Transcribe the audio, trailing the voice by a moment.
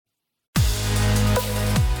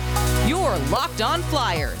Locked On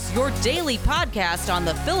Flyers, your daily podcast on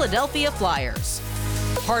the Philadelphia Flyers.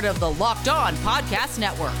 Part of the Locked On Podcast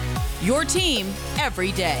Network, your team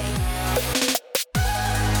every day.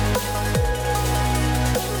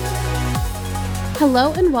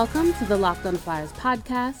 Hello and welcome to the Locked On Flyers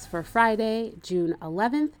podcast for Friday, June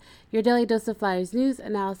 11th, your daily dose of Flyers news,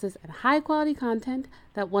 analysis, and high-quality content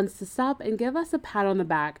that wants to stop and give us a pat on the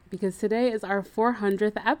back because today is our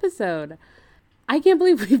 400th episode. I can't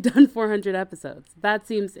believe we've done 400 episodes. That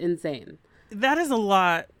seems insane. That is a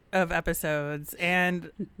lot of episodes,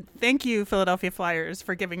 and thank you, Philadelphia Flyers,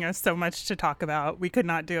 for giving us so much to talk about. We could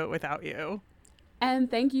not do it without you.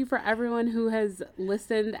 And thank you for everyone who has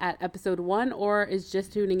listened at episode 1 or is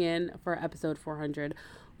just tuning in for episode 400.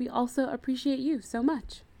 We also appreciate you so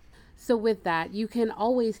much. So with that, you can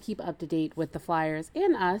always keep up to date with the Flyers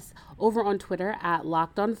and us over on Twitter at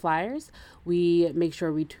Locked On Flyers. We make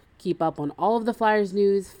sure we keep up on all of the Flyers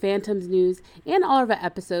news, Phantoms news, and all of our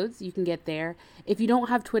episodes. You can get there. If you don't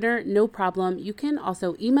have Twitter, no problem. You can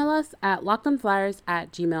also email us at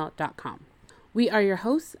lockedonflyers@gmail.com. We are your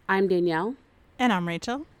hosts. I'm Danielle. And I'm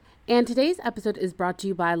Rachel. And today's episode is brought to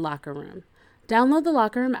you by Locker Room. Download the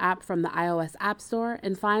Locker Room app from the iOS App Store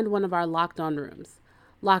and find one of our Locked On rooms.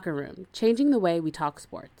 Locker Room, changing the way we talk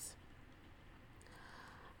sports.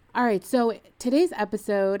 All right, so today's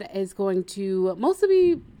episode is going to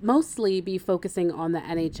mostly be focusing on the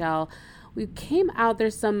NHL. We came out,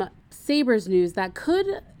 there's some Sabres news that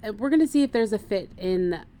we're going to see if there's a fit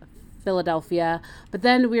in Philadelphia, but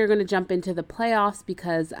then we are going to jump into the playoffs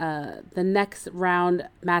because the next round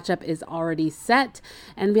matchup is already set,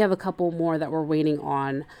 and we have a couple more that we're waiting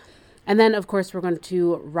on. And then, of course, we're going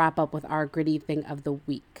to wrap up with our gritty thing of the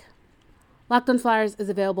week. Locked On Flyers is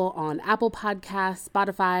available on Apple Podcasts,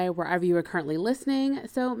 Spotify, wherever you are currently listening,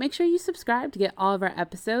 so make sure you subscribe to get all of our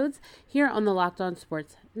episodes here on the Locked On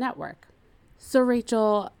Sports Network. So,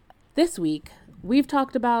 Rachel, this week, we've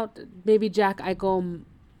talked about maybe Jack Eichel.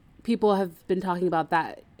 People have been talking about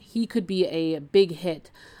that he could be a big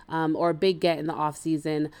hit or a big get in the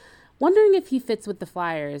offseason. Wondering if he fits with the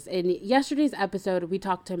Flyers. In yesterday's episode, we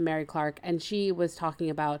talked to Mary Clark, and she was talking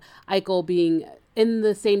about Eichel being in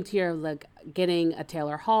the same tier of like getting a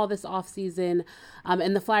Taylor Hall this offseason,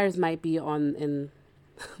 and the Flyers might be in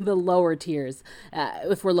the lower tiers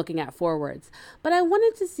if we're looking at forwards. But I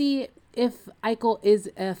wanted to see if Eichel is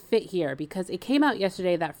a fit here, because it came out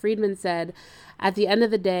yesterday that Friedman said at the end of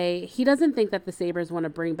the day, he doesn't think that the Sabres want to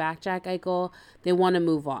bring back Jack Eichel. They want to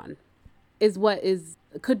move on, is what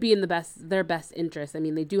could be in their best interest. I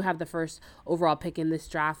mean, they do have the first overall pick in this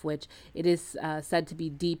draft, which it is said to be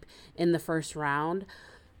deep in the first round.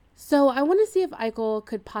 So I want to see if Eichel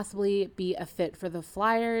could possibly be a fit for the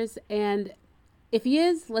Flyers. And if he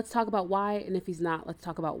is, let's talk about why. And if he's not, let's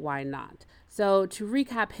talk about why not. So to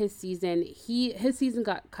recap his season, his season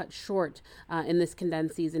got cut short in this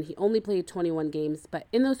condensed season. He only played 21 games, but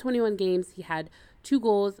in those 21 games, he had 2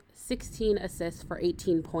 goals, 16 assists for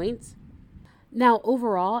 18 points. Now,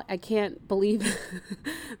 overall, I can't believe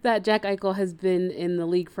that Jack Eichel has been in the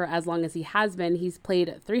league for as long as he has been. He's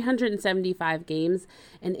played 375 games,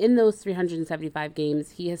 and in those 375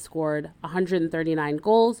 games, he has scored 139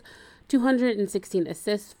 goals, 216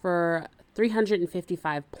 assists for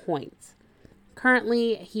 355 points.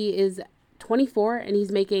 Currently, he is 24, and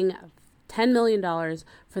he's making $10 million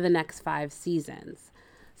for the next 5 seasons.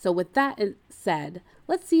 So with that said,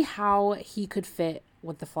 let's see how he could fit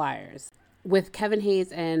with the Flyers. With Kevin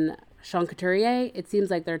Hayes and Sean Couturier, it seems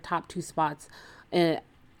like their top 2 spots at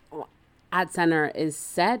center is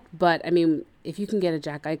set. But, I mean, if you can get a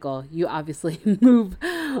Jack Eichel, you obviously move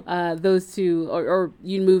those two, or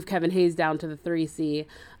you move Kevin Hayes down to the 3C.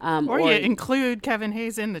 Or you include Kevin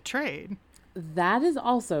Hayes in the trade. That's a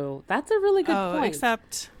really good point.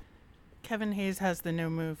 Except Kevin Hayes has the no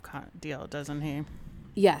move deal, doesn't he?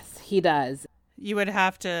 Yes, he does. You would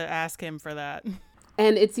have to ask him for that.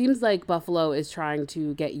 And it seems like Buffalo is trying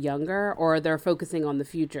to get younger, or they're focusing on the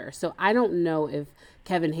future. So I don't know if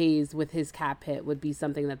Kevin Hayes with his cap hit would be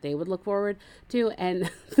something that they would look forward to. And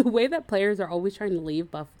the way that players are always trying to leave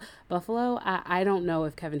Buffalo, I don't know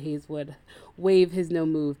if Kevin Hayes would waive his no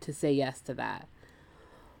move to say yes to that.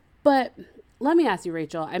 But let me ask you,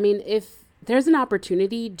 Rachel, I mean, if there's an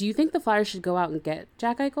opportunity, do you think the Flyers should go out and get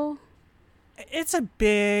Jack Eichel? It's a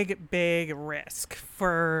big, big risk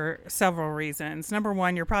for several reasons. Number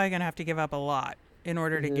one, you're probably going to have to give up a lot in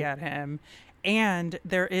order to get him. And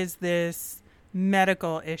there is this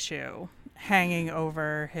medical issue hanging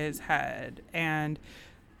over his head. And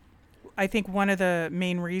I think one of the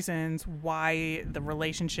main reasons why the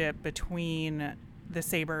relationship between the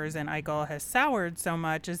Sabres and Eichel has soured so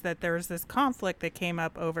much is that there was this conflict that came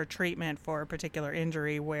up over treatment for a particular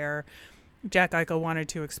injury where Jack Eichel wanted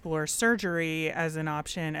to explore surgery as an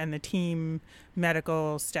option, and the team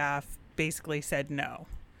medical staff basically said no.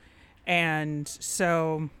 And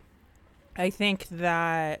so I think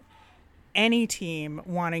that any team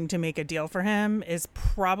wanting to make a deal for him is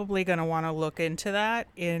probably going to want to look into that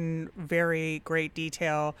in very great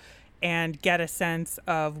detail and get a sense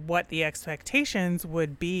of what the expectations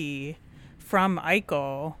would be from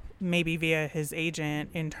Eichel, maybe via his agent,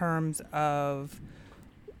 in terms of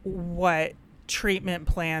what treatment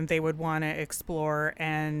plan they would want to explore.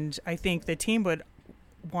 And I think the team would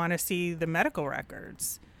want to see the medical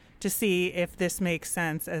records to see if this makes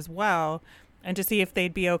sense as well, and to see if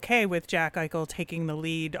they'd be okay with Jack Eichel taking the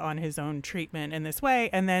lead on his own treatment in this way,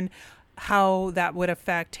 and then how that would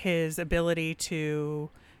affect his ability to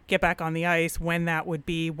get back on the ice, when that would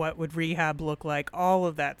be, what would rehab look like, all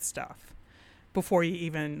of that stuff before you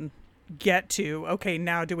even get to, okay,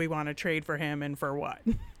 now do we want to trade for him and for what?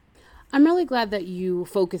 I'm really glad that you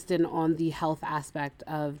focused in on the health aspect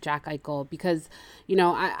of Jack Eichel because, you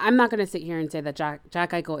know, I'm not going to sit here and say that Jack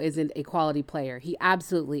Eichel isn't a quality player. He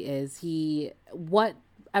absolutely is.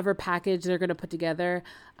 Whatever package they're going to put together,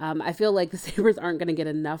 I feel like the Sabres aren't going to get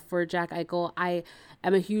enough for Jack Eichel. I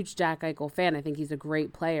am a huge Jack Eichel fan. I think he's a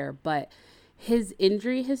great player, but his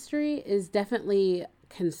injury history is definitely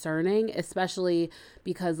concerning, especially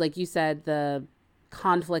because, like you said, the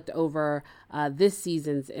conflict over this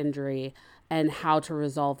season's injury and how to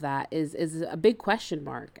resolve that is a big question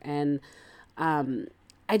mark. And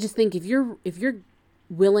I just think if you're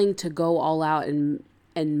willing to go all out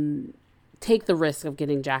and take the risk of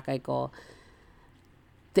getting Jack Eichel,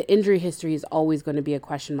 the injury history is always going to be a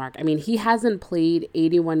question mark. I mean, he hasn't played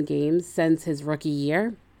 81 games since his rookie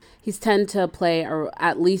year. He's tend to play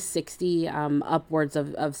at least 60, upwards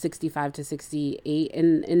of 65 to 68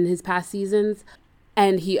 in his past seasons.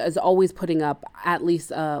 And he is always putting up at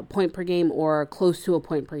least a point per game or close to a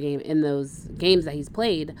point per game in those games that he's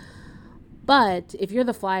played. But if you're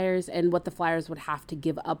the Flyers and what the Flyers would have to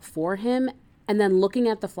give up for him, and then looking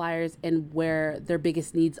at the Flyers and where their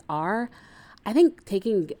biggest needs are, I think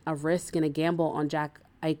taking a risk and a gamble on Jack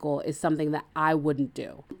Eichel is something that I wouldn't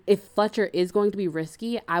do. If Fletcher is going to be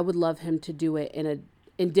risky, I would love him to do it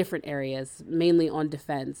in different areas, mainly on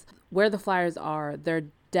defense. Where the Flyers are, their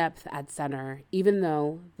depth at center, even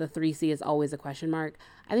though the 3C is always a question mark,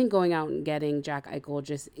 I think going out and getting Jack Eichel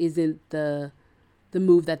just isn't the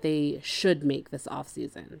move that they should make this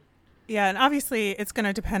offseason. Yeah, and obviously it's going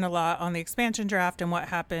to depend a lot on the expansion draft and what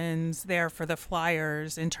happens there for the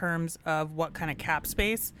Flyers in terms of what kind of cap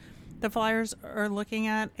space the Flyers are looking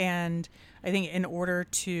at. And I think in order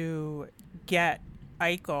to get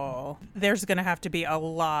Eichel, there's going to have to be a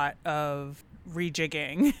lot of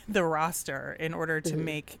rejigging the roster in order to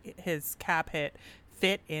make his cap hit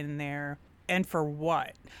fit in there. And for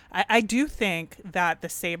what? I do think that the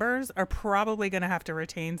Sabres are probably going to have to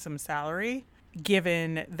retain some salary,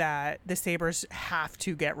 given that the Sabres have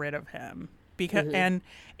to get rid of him. Because and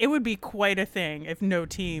it would be quite a thing if no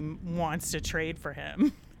team wants to trade for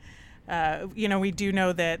him. We do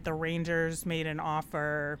know that the Rangers made an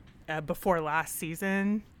offer before last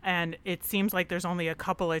season, and it seems like there's only a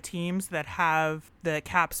couple of teams that have the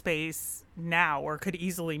cap space now or could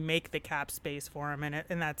easily make the cap space for him,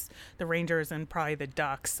 and that's the Rangers and probably the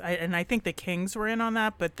Ducks. I think the Kings were in on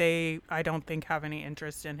that, but I don't think have any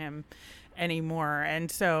interest in him anymore. And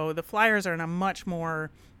so the Flyers are in a much more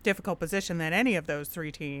difficult position than any of those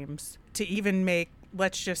three teams to even make,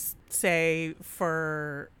 let's just say,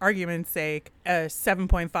 for argument's sake, a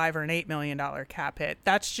 $7.5 or an $8 million cap hit.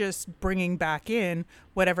 That's just bringing back in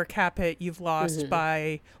whatever cap hit you've lost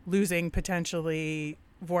by losing potentially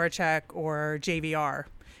Voracek or JVR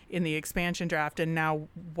in the expansion draft. And now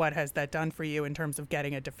what has that done for you in terms of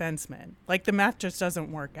getting a defenseman? Like, the math just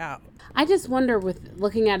doesn't work out. I just wonder, with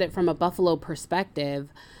looking at it from a Buffalo perspective,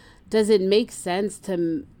 does it make sense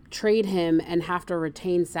to trade him and have to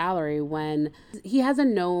retain salary when he has a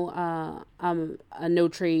no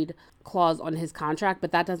trade clause on his contract,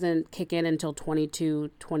 but that doesn't kick in until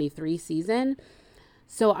 22-23 season?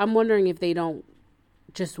 So I'm wondering if they don't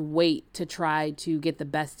just wait to try to get the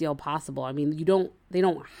best deal possible. I mean, they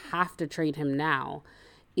don't have to trade him now,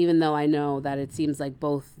 even though I know that it seems like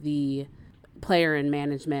both the player and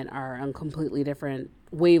management are on completely different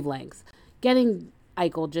wavelengths. Getting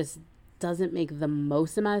Eichel just doesn't make the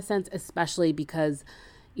most amount of sense, especially because,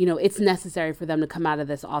 it's necessary for them to come out of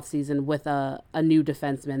this offseason with a new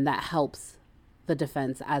defenseman that helps the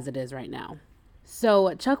defense as it is right now.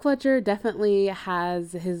 So Chuck Fletcher definitely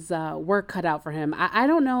has his work cut out for him. I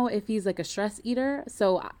don't know if he's like a stress eater,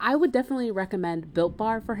 so I would definitely recommend Built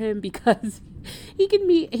Bar for him because he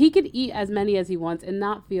can eat as many as he wants and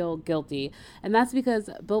not feel guilty. And that's because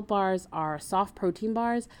Built Bars are soft protein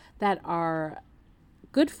bars that are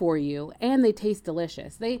good for you and they taste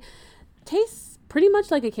delicious. They taste pretty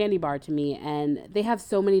much like a candy bar to me, and they have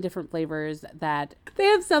so many different flavors that they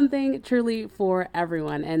have something truly for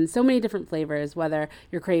everyone, and so many different flavors, whether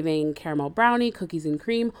you're craving caramel brownie, cookies and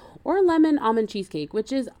cream, or lemon almond cheesecake,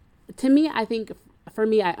 which is, to me, I think for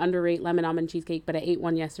me, I underrate lemon almond cheesecake, but I ate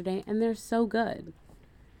one yesterday and they're so good.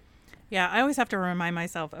 Yeah, I always have to remind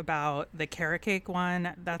myself about the carrot cake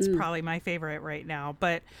one. That's probably my favorite right now.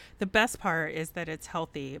 But the best part is that it's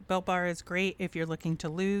healthy. Built Bar is great if you're looking to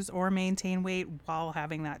lose or maintain weight while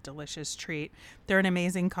having that delicious treat. They're an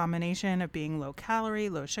amazing combination of being low calorie,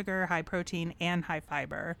 low sugar, high protein, and high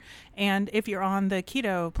fiber. And if you're on the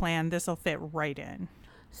keto plan, this will fit right in.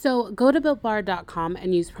 So go to BuiltBar.com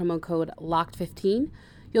and use promo code LOCKED15.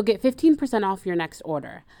 You'll get 15% off your next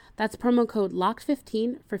order. That's promo code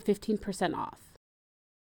LOCKED15 for 15% off.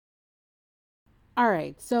 All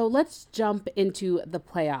right, so let's jump into the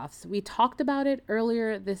playoffs. We talked about it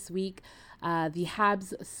earlier this week. The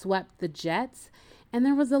Habs swept the Jets, and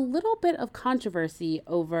there was a little bit of controversy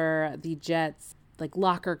over the Jets'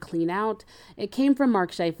 locker clean out. It came from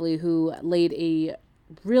Mark Scheifele, who laid a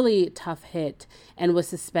really tough hit and was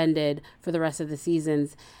suspended for the rest of the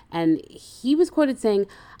seasons. And he was quoted saying,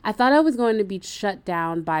 "I thought I was going to be shut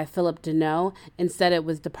down by Phillip Danault. Instead, it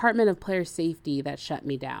was Department of Player Safety that shut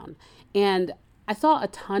me down." And I saw a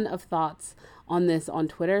ton of thoughts on this on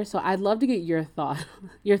Twitter. So I'd love to get your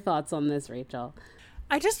thoughts on this, Rachel.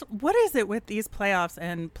 What is it with these playoffs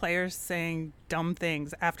and players saying dumb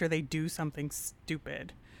things after they do something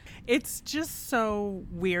stupid? It's just so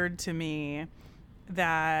weird to me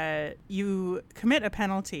that you commit a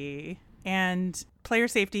penalty and player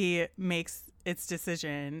safety makes its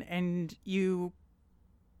decision and you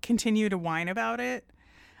continue to whine about it.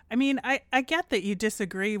 I mean, I get that you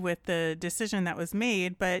disagree with the decision that was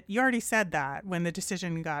made, but you already said that when the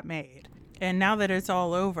decision got made. And now that it's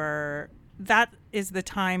all over, that is the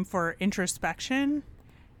time for introspection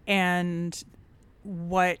and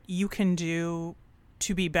what you can do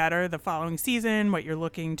to be better the following season, what you're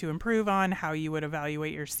looking to improve on, how you would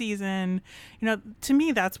evaluate your season. To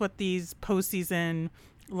me, that's what these postseason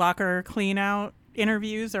locker clean out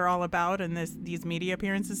interviews are all about, and these media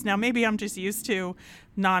appearances. Now, maybe I'm just used to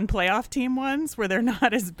non-playoff team ones where they're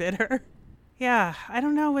not as bitter. Yeah, I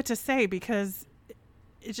don't know what to say because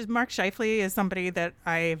it's just Mark Scheifele is somebody that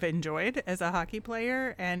I've enjoyed as a hockey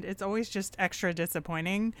player, and it's always just extra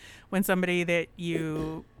disappointing when somebody that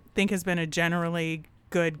you think has been a generally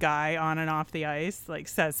good guy on and off the ice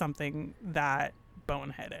says something that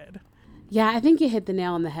boneheaded. Yeah, I think you hit the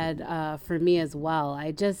nail on the head for me as well.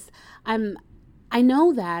 I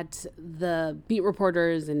know that the beat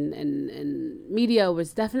reporters and media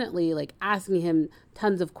was definitely asking him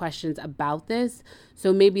tons of questions about this.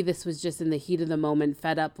 So maybe this was just in the heat of the moment,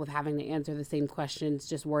 fed up with having to answer the same questions,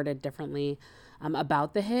 just worded differently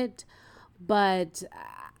about the hit. But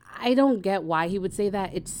I don't get why he would say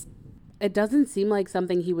that. It doesn't seem like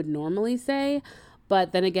something he would normally say.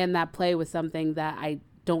 But then again, that play was something that I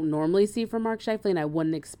don't normally see from Mark Scheifele and I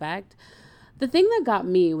wouldn't expect. The thing that got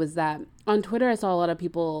me was that on Twitter, I saw a lot of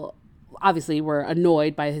people obviously were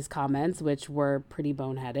annoyed by his comments, which were pretty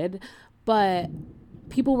boneheaded. But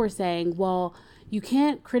people were saying, well, you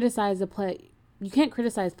can't criticize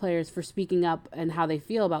players for speaking up and how they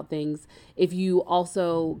feel about things if you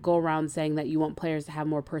also go around saying that you want players to have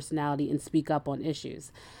more personality and speak up on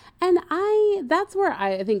issues. And that's where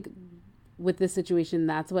I think with this situation,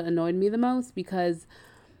 that's what annoyed me the most because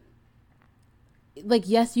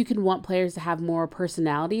yes, you can want players to have more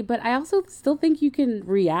personality, but I also still think you can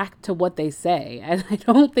react to what they say. And I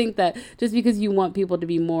don't think that just because you want people to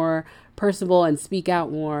be more personable and speak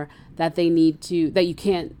out more, that you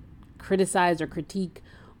can't criticize or critique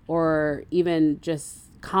or even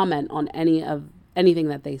just comment on anything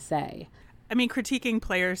that they say. I mean, critiquing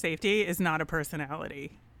player safety is not a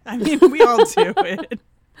personality. I mean, we all do it.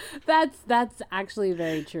 That's actually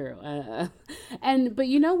very true. But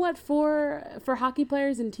you know what, for hockey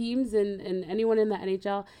players and teams and anyone in the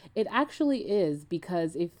NHL, it actually is,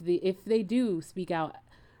 because if they do speak out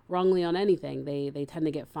wrongly on anything, they tend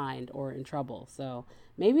to get fined or in trouble. So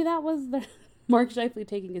maybe that was Mark Scheifele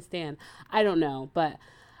taking a stand. I don't know, but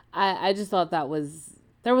I just thought there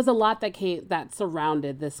was a lot that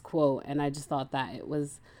surrounded this quote, and I just thought that it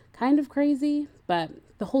was kind of crazy, but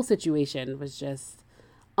the whole situation was just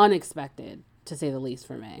unexpected, to say the least,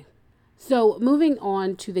 for me. So moving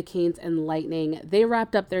on to the Canes and Lightning, they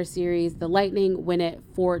wrapped up their series. The Lightning win it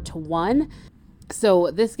 4-1.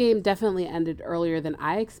 So this game definitely ended earlier than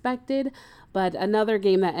I expected. But another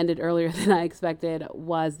game that ended earlier than I expected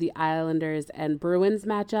was the Islanders and Bruins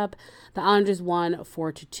matchup. The Islanders won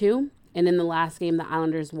 4-2. And in the last game, the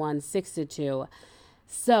Islanders won 6-2.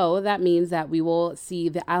 So that means that we will see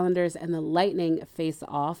the Islanders and the Lightning face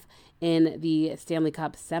off in the Stanley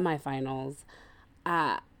Cup semifinals.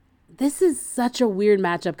 This is such a weird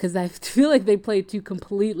matchup because I feel like they play two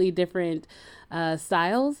completely different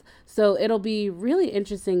styles. So it'll be really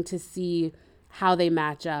interesting to see how they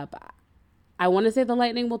match up. I want to say the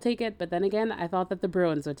Lightning will take it, but then again, I thought that the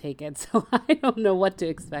Bruins would take it. So I don't know what to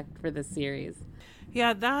expect for this series.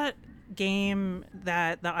 Yeah, that game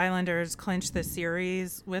that the Islanders clinched the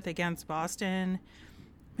series with against Boston,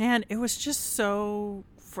 man, it was just so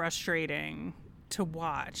frustrating to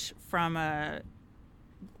watch from a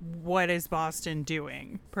what is Boston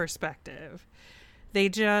doing perspective. They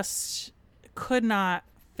just could not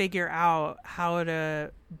figure out how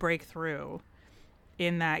to break through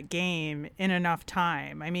in that game in enough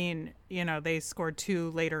time. I mean, you know, they scored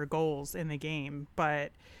 2 later goals in the game,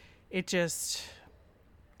 but it just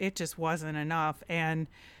wasn't enough. And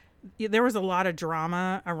there was a lot of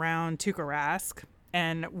drama around Tuukka Rask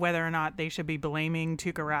and whether or not they should be blaming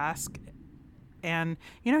Tuukka Rask. And,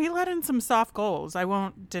 you know, he let in some soft goals. I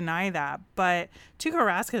won't deny that. But Tuukka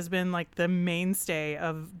Rask has been like the mainstay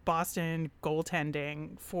of Boston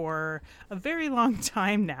goaltending for a very long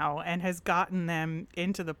time now and has gotten them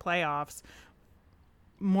into the playoffs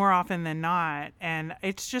more often than not. And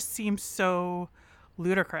it just seems so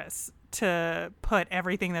ludicrous to put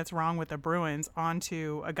everything that's wrong with the Bruins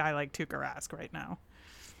onto a guy like Tuukka Rask right now.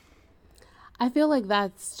 I feel like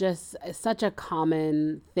that's just such a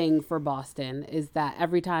common thing for Boston, is that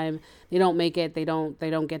every time they don't make it, they don't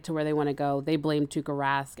get to where they want to go, they blame Tuukka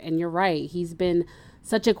Rask. And you're right, he's been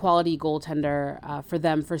such a quality goaltender for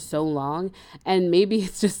them for so long. And maybe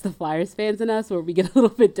it's just the Flyers fans in us where we get a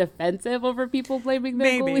little bit defensive over people blaming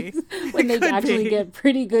their goalies when they actually get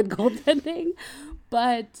pretty good goaltending.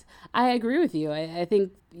 But I agree with you. I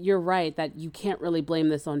think you're right that you can't really blame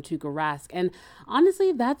this on Tuukka Rask. And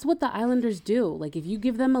honestly, that's what the Islanders do. Like, if you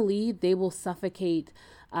give them a lead, they will suffocate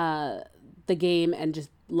the game and just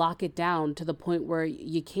lock it down to the point where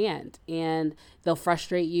you can't. And they'll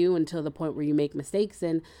frustrate you until the point where you make mistakes.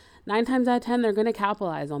 And 9 times out of 10, they're going to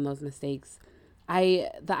capitalize on those mistakes. The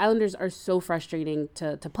Islanders are so frustrating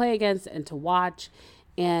to play against and to watch.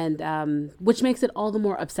 And which makes it all the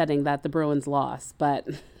more upsetting that the Bruins lost. But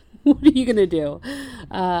what are you going to do?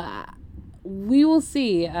 We will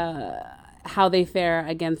see how they fare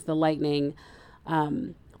against the Lightning.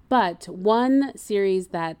 But one series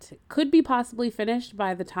that could be possibly finished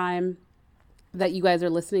by the time that you guys are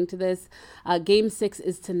listening to this, Game 6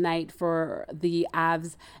 is tonight for the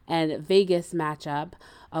Avs and Vegas matchup.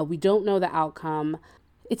 We don't know the outcome.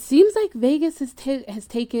 It seems like Vegas has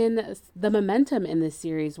taken the momentum in this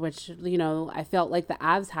series, which, you know, I felt like the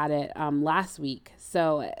Avs had it last week.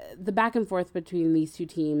 So the back and forth between these two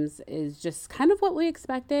teams is just kind of what we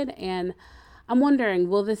expected. And I'm wondering,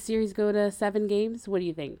 will this series go to 7 games? What do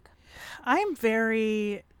you think? I'm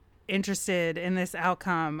very interested in this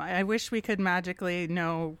outcome. I wish we could magically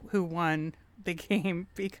know who won the game,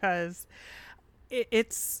 because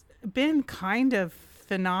it's been kind of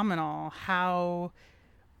phenomenal how,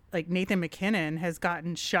 like, Nathan MacKinnon has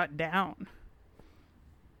gotten shut down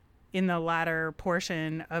in the latter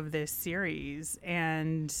portion of this series.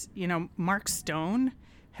 And, you know, Mark Stone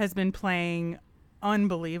has been playing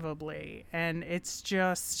unbelievably. And it's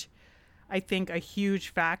just, I think, a huge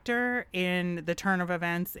factor in the turn of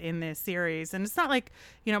events in this series. And it's not like,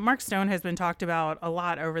 you know, Mark Stone has been talked about a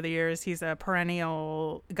lot over the years. He's a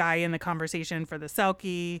perennial guy in the conversation for the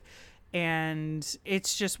Selke. And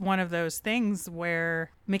it's just one of those things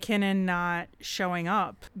where MacKinnon not showing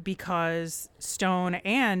up because Stone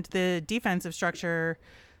and the defensive structure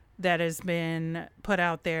that has been put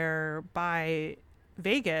out there by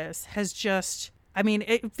Vegas has just, I mean,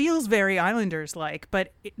 it feels very Islanders-like,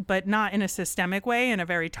 but not in a systemic way, in a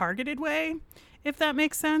very targeted way, if that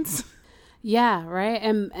makes sense. Yeah, right.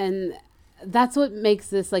 And that's what makes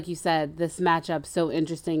this, like you said, this matchup so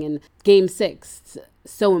interesting, and Game 6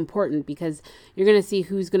 so important, because you're going to see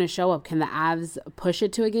who's going to show up. Can the Avs push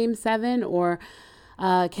it to a Game 7, or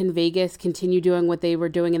can Vegas continue doing what they were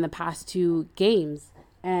doing in the past 2 games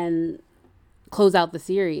and close out the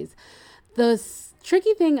series? The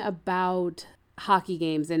tricky thing about hockey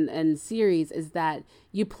games and series is that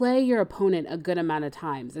you play your opponent a good amount of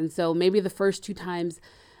times. And so maybe the first 2 times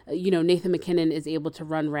Nathan MacKinnon is able to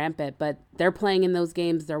run rampant, but they're playing in those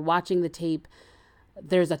games. They're watching the tape.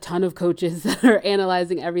 There's a ton of coaches that are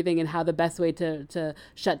analyzing everything and how the best way to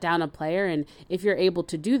shut down a player. And if you're able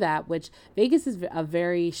to do that, which Vegas is a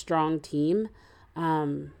very strong team,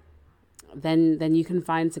 then you can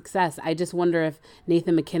find success. I just wonder if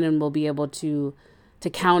Nathan MacKinnon will be able to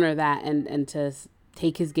counter that and to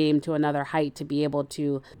take his game to another height to be able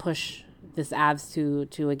to push this Avs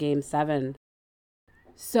to a Game 7.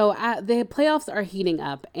 So the playoffs are heating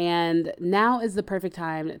up, and now is the perfect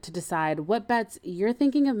time to decide what bets you're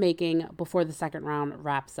thinking of making before the second round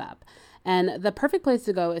wraps up. And the perfect place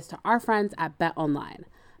to go is to our friends at BetOnline.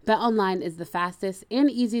 BetOnline is the fastest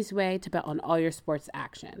and easiest way to bet on all your sports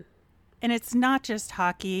action. And it's not just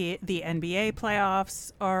hockey. The NBA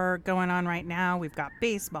playoffs are going on right now. We've got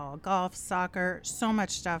baseball, golf, soccer, so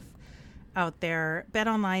much stuff out there.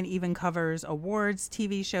 BetOnline even covers awards,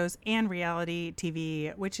 TV shows, and reality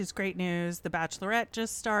TV, which is great news. The Bachelorette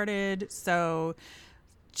just started, so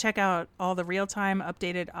check out all the real-time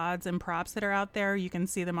updated odds and props that are out there. You can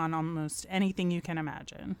see them on almost anything you can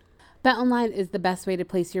imagine. BetOnline is the best way to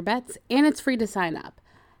place your bets, and it's free to sign up.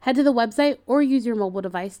 Head to the website or use your mobile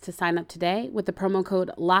device to sign up today with the promo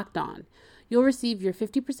code LOCKEDON. You'll receive your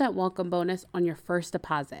 50% welcome bonus on your first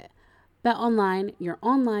deposit. BetOnline, your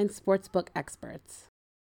online sportsbook experts.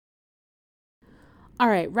 All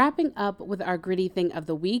right, wrapping up with our gritty thing of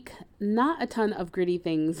the week. Not a ton of gritty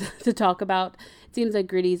things to talk about. It seems like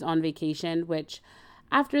Gritty's on vacation, which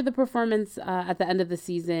after the performance at the end of the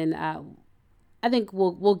season, I think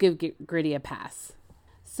we'll give Gritty a pass.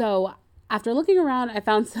 So after looking around, I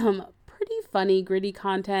found some pretty funny Gritty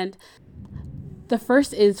content. The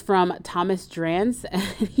first is from Thomas Drance, and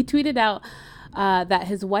he tweeted out that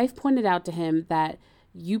his wife pointed out to him that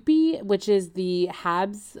Youppi, which is the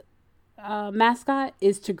Habs mascot,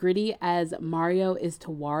 is to Gritty as Mario is to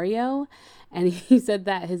Wario. And he said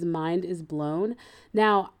that his mind is blown.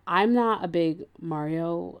 Now, I'm not a big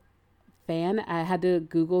Mario fan. I had to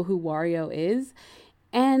Google who Wario is.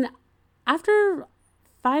 And after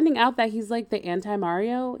finding out that he's like the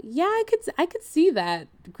anti-Mario, yeah, I could see that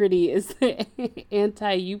Gritty is the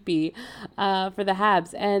anti-Youppi for the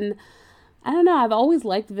Habs. And I don't know, I've always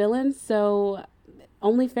liked villains, so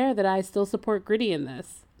only fair that I still support Gritty in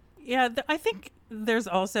this. Yeah, I think there's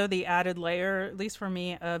also the added layer, at least for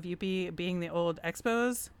me, of Youppi being the old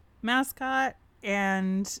Expos mascot,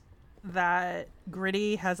 and that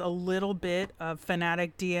Gritty has a little bit of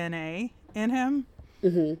fanatic DNA in him.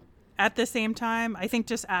 Mm-hmm. At the same time, I think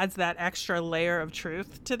just adds that extra layer of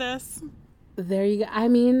truth to this. There you go. I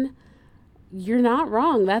mean, you're not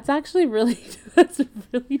wrong. That's actually that's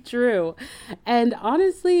really true. And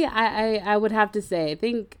honestly, I would have to say, I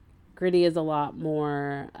think Gritty is a lot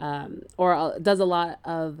more, or does a lot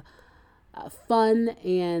of fun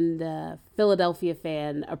and Philadelphia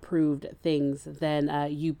fan approved things than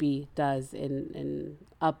Youppi does in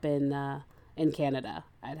Canada,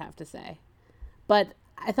 I'd have to say. But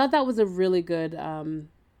I thought that was a really good,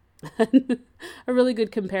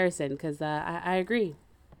 comparison because I agree.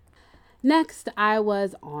 Next, I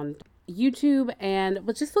was on YouTube and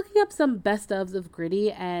was just looking up some best ofs of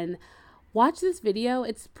Gritty and watched this video.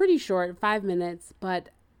 It's pretty short, 5 minutes, but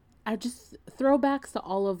I just throwbacks to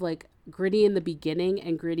all of like Gritty in the beginning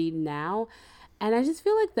and Gritty now. And I just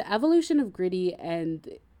feel like the evolution of Gritty and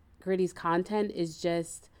Gritty's content is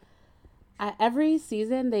just, every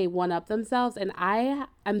season they one up themselves. And I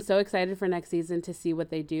am so excited for next season to see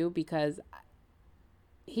what they do because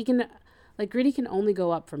Gritty can only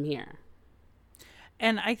go up from here.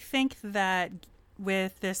 And I think that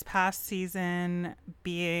with this past season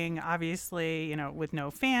being obviously, with no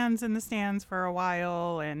fans in the stands for a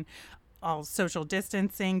while and all social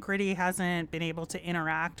distancing, Gritty hasn't been able to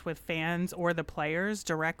interact with fans or the players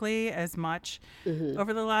directly as much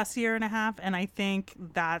over the last year and a half. And I think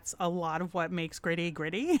that's a lot of what makes Gritty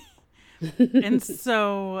Gritty. And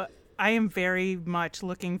so I am very much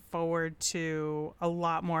looking forward to a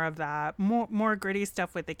lot more of that, more Gritty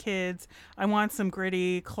stuff with the kids. I want some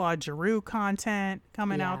Gritty Claude Giroux content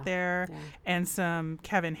coming out there and some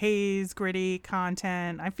Kevin Hayes Gritty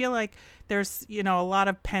content. I feel like there's, a lot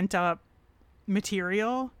of pent up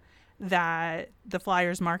material that the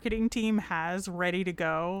Flyers marketing team has ready to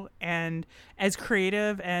go, and as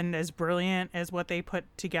creative and as brilliant as what they put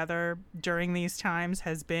together during these times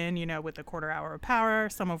has been, with the quarter hour of power,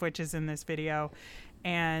 some of which is in this video,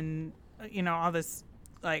 and all this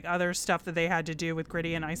like other stuff that they had to do with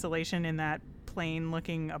Gritty in isolation in that plain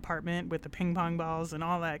looking apartment with the ping pong balls and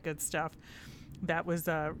all that good stuff. That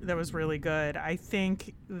was really good. I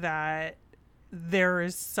think that there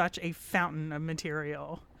is such a fountain of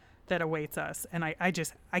material that awaits us. And I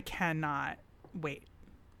cannot wait.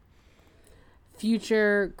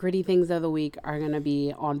 Future gritty things of the week are going to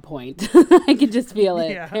be on point. I can just feel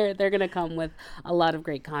it. Yeah. They're going to come with a lot of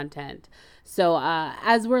great content. So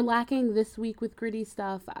as we're lacking this week with gritty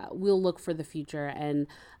stuff, we'll look for the future and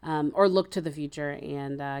or look to the future,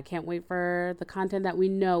 and can't wait for the content that we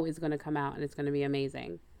know is going to come out, and it's going to be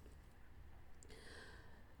amazing.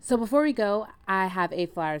 So before we go, I have a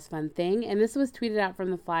Flyers fun thing, and this was tweeted out from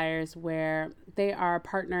the Flyers, where they are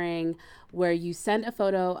partnering where you send a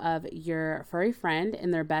photo of your furry friend in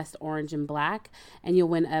their best orange and black, and you'll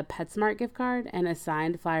win a PetSmart gift card and a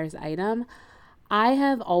signed Flyers item. I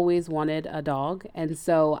have always wanted a dog, and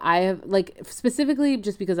so I have, like, specifically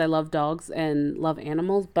just because I love dogs and love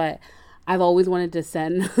animals, but I've always wanted to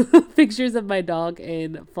send pictures of my dog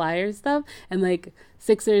in Flyers stuff and like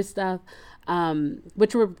Sixers stuff.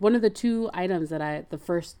 Which were one of the the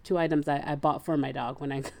first two items I bought for my dog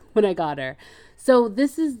when I got her. So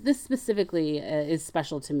this specifically is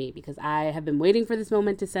special to me because I have been waiting for this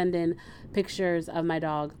moment to send in pictures of my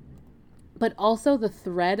dog, but also the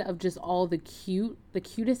thread of just all the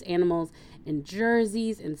cutest animals in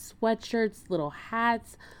jerseys and sweatshirts, little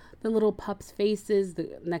hats, the little pups' faces,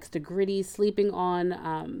 next to Gritty sleeping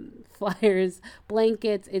on Flyers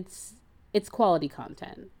blankets. It's quality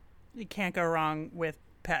content. You can't go wrong with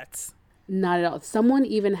pets. Not at all. Someone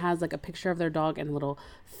even has like a picture of their dog in a little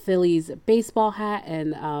Phillies baseball hat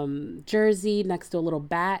and jersey next to a little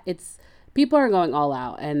bat. People are going all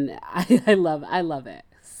out, and I love it.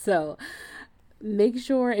 So make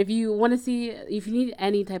sure if you need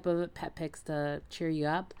any type of pet pics to cheer you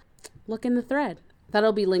up, look in the thread.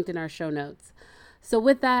 That'll be linked in our show notes. So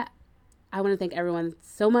with that, I want to thank everyone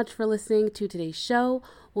so much for listening to today's show.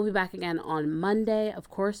 We'll be back again on Monday, of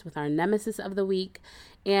course, with our nemesis of the week.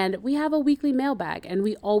 And we have a weekly mailbag, and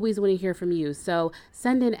we always want to hear from you. So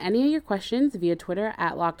send in any of your questions via Twitter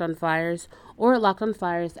at LockedOnFlyers or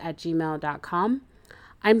LockedOnFlyers@gmail.com.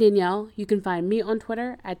 I'm Danielle. You can find me on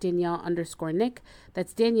Twitter at Danielle_Nick.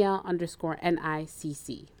 That's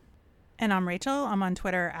Danielle_NICC. And I'm Rachel. I'm on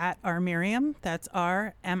Twitter at RMiriam. That's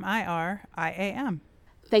RMIRIAM.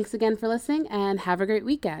 Thanks again for listening, and have a great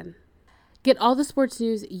weekend. Get all the sports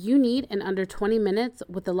news you need in under 20 minutes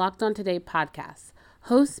with the Locked On Today podcast.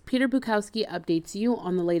 Host Peter Bukowski updates you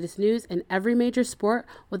on the latest news in every major sport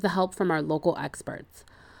with the help from our local experts.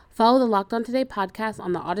 Follow the Locked On Today podcast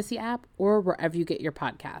on the Odyssey app or wherever you get your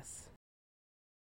podcasts.